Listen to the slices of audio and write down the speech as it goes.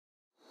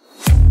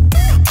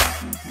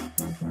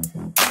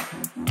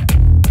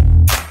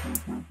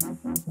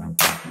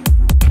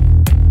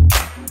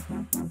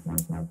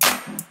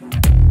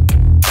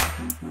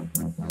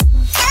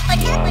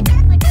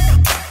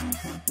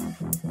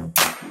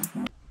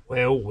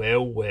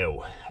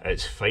Well,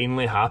 it's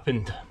finally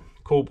happened.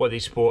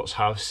 Cold-Blooded Sports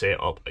have set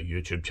up a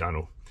YouTube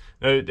channel.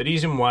 Now, the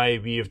reason why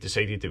we have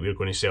decided that we're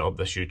going to set up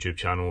this YouTube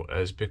channel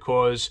is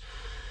because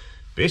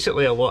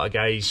basically a lot of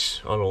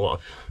guys, or a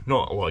lot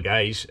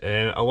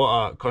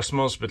of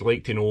customers would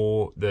like to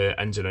know the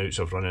ins and outs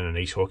of running an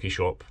ice hockey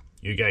shop.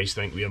 You guys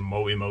think we are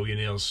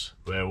multi-millionaires?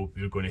 Well,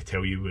 we're going to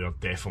tell you we are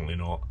definitely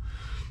not.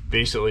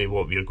 Basically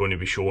what we're going to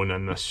be showing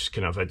in this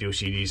kind of video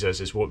series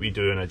is what we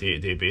do on a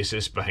day-to-day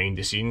basis behind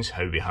the scenes,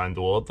 how we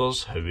handle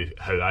orders,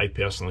 how I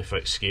personally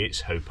fix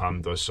skates, how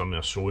Pam does some of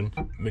her sewing.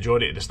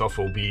 Majority of the stuff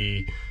will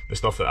be the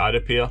stuff that I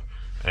repair,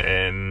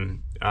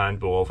 and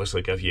we'll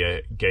obviously give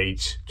you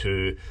guides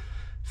to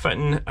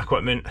fitting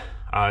equipment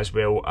as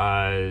well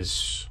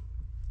as,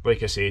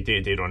 like I say,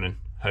 day-to-day running,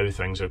 how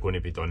things are going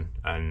to be done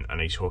in an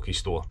ice hockey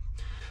store.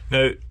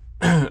 Now,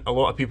 a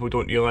lot of people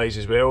don't realise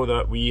as well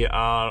that we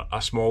are a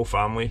small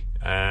family,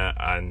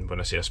 and when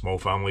I say a small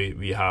family,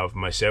 we have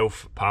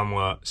myself,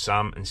 Pamela,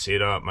 Sam and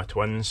Sarah, my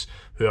twins,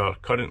 who are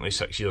currently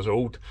 6 years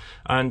old,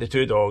 and the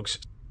two dogs,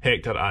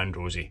 Hector and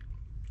Rosie.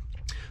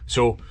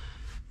 So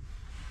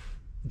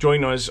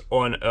join us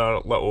on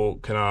our little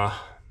kind of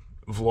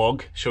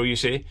vlog, shall you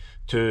say,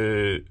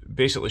 to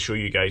basically show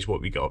you guys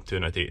what we get up to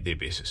on a day-to-day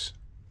basis.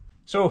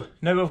 So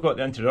now we've got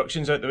the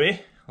introductions out the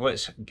way,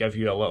 let's give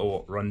you a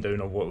little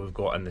rundown of what we've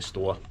got in the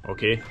store,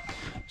 okay?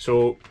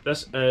 So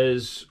this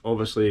is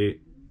obviously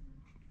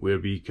where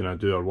we kind of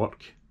do our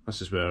work.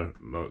 This is where,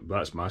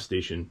 that's my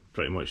station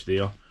pretty much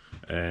there.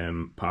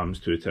 Pam's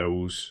two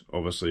tills,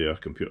 obviously our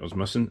computer's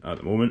missing at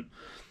the moment.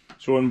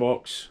 Sewing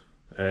box,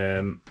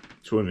 sewing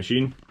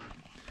machine.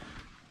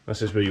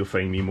 This is where you'll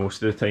find me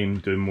most of the time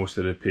doing most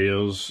of the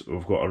repairs.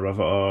 We've got a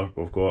riveter,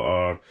 we've got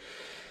our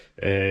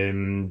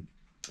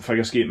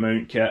figure skate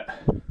mount kit,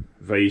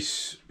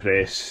 vice,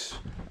 press,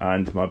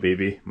 and my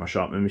baby, my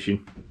sharpening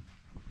machine.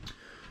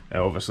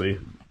 Obviously,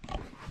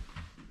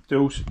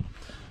 tools.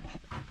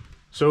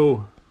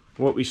 So,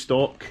 what we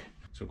stock,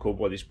 some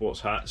Cold-Blooded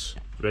Sports hats,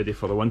 ready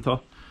for the winter.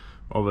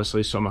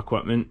 Obviously some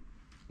equipment,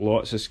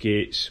 lots of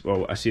skates.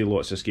 Well, I say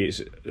lots of skates,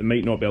 it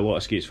might not be a lot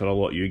of skates for a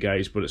lot of you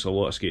guys, but it's a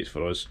lot of skates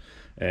for us.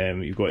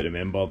 You've got to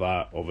remember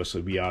that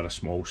obviously we are a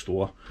small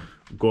store.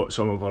 We've got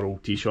some of our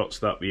old t-shirts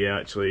that we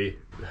actually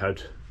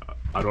had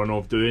a run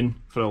of doing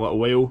for a little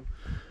while.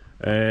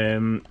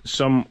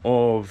 Some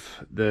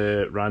of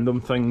the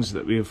random things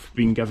that we've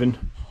been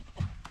given,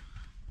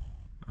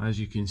 as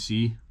you can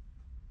see.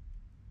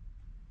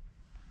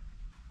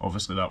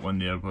 Obviously that one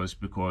there was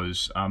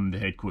because I'm the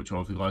head coach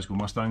of the Glasgow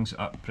Mustangs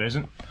at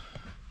present.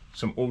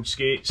 Some old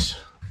skates,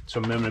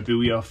 some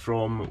memorabilia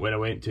from when I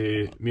went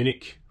to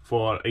Munich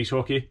for ice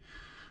hockey.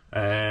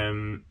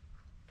 Don't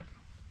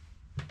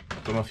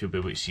know if you'll be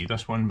able to see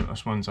this one, but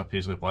this one's a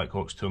Paisley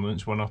Blackhawks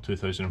tournaments winner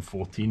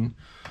 2014.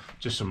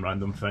 Just some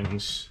random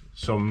things.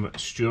 Some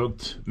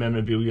steward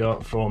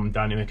memorabilia from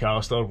Danny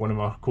McAllister, one of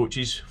my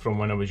coaches from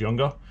when I was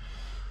younger.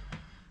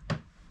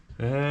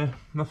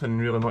 Nothing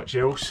really much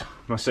else.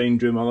 My signed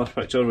Drew Miller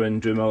picture when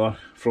Drew Miller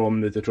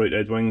from the Detroit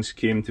Red Wings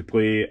came to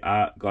play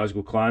at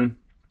Glasgow Clan,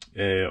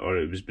 or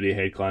it was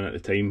Braehead Clan at the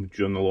time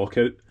during the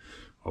lockout.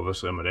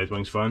 Obviously I'm a Red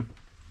Wings fan.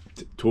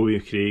 Toby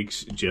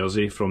Craig's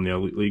jersey from the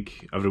Elite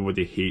League.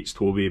 Everybody hates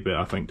Toby, but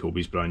I think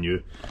Toby's brand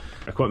new.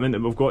 Equipment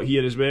that we've got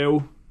here as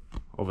well,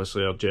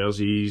 obviously our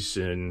jerseys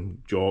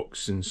and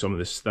jocks and some of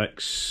the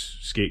sticks,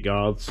 skate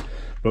guards,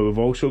 but we've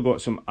also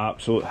got some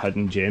absolute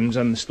hidden gems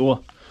in the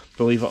store,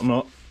 believe it or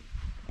not.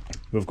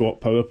 We've got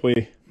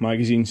Powerplay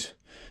magazines.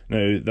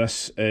 Now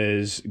this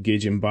is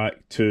gauging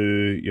back to,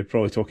 you're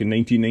probably talking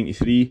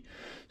 1993,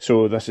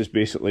 so this is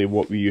basically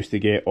what we used to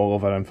get all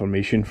of our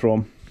information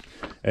from.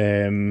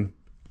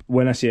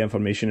 When I say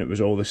information, it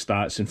was all the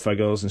stats and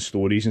figures and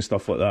stories and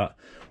stuff like that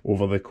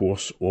over the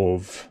course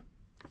of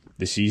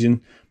the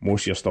season.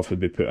 Most of your stuff would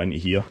be put into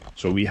here.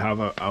 So we have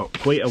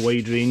quite a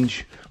wide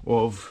range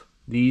of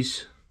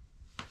these.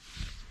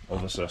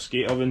 Obviously a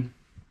skate oven.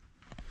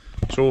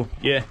 So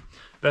yeah,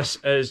 this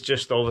is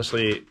just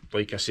obviously,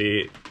 like I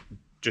say,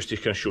 just to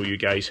kind of show you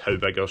guys how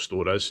big our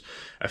store is.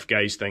 If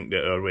guys think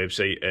that our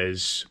website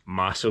is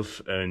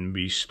massive and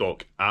we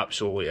stock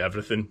absolutely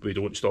everything, we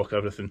don't stock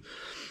everything.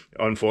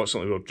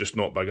 Unfortunately, we're just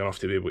not big enough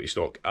to be able to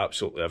stock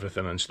absolutely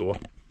everything in store.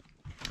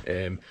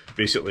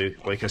 Basically,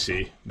 like I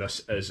say,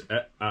 this is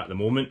it at the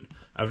moment.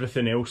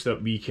 Everything else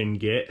that we can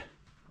get,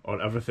 or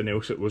everything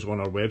else that was on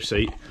our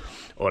website,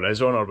 or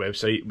is on our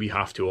website, we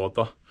have to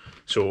order.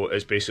 So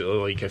it's basically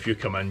like if you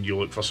come in, you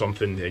look for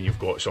something, then you've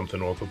got something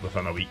ordered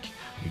within a week,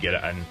 you get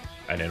it in,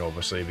 and then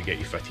obviously we get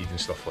you fitted and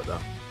stuff like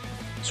that.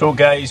 So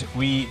guys,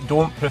 we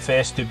don't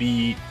profess to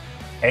be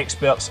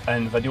experts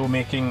in video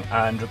making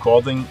and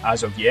recording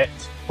as of yet,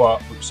 but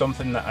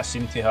something that I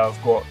seem to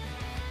have got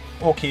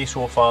okay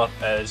so far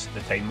is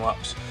the time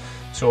lapse.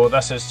 So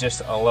this is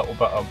just a little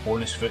bit of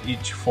bonus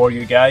footage for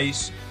you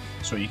guys.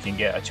 so you can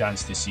get a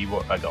chance to see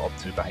what I got up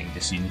to behind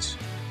the scenes.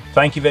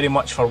 Thank you very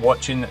much for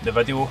watching the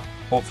video.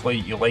 Hopefully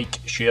you like,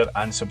 share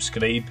and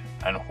subscribe,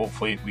 and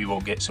hopefully we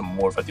will get some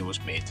more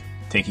videos made.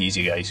 Take it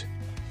easy guys.